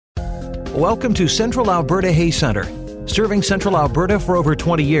Welcome to Central Alberta Hay Center. Serving Central Alberta for over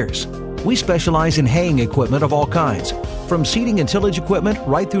 20 years. We specialize in haying equipment of all kinds, from seeding and tillage equipment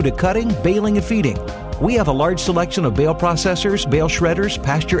right through to cutting, baling, and feeding. We have a large selection of bale processors, bale shredders,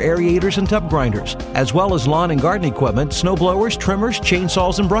 pasture aerators, and tub grinders, as well as lawn and garden equipment, snow blowers, trimmers,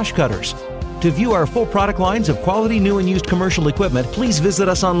 chainsaws, and brush cutters. To view our full product lines of quality new and used commercial equipment, please visit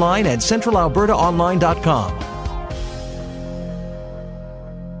us online at centralalbertaonline.com.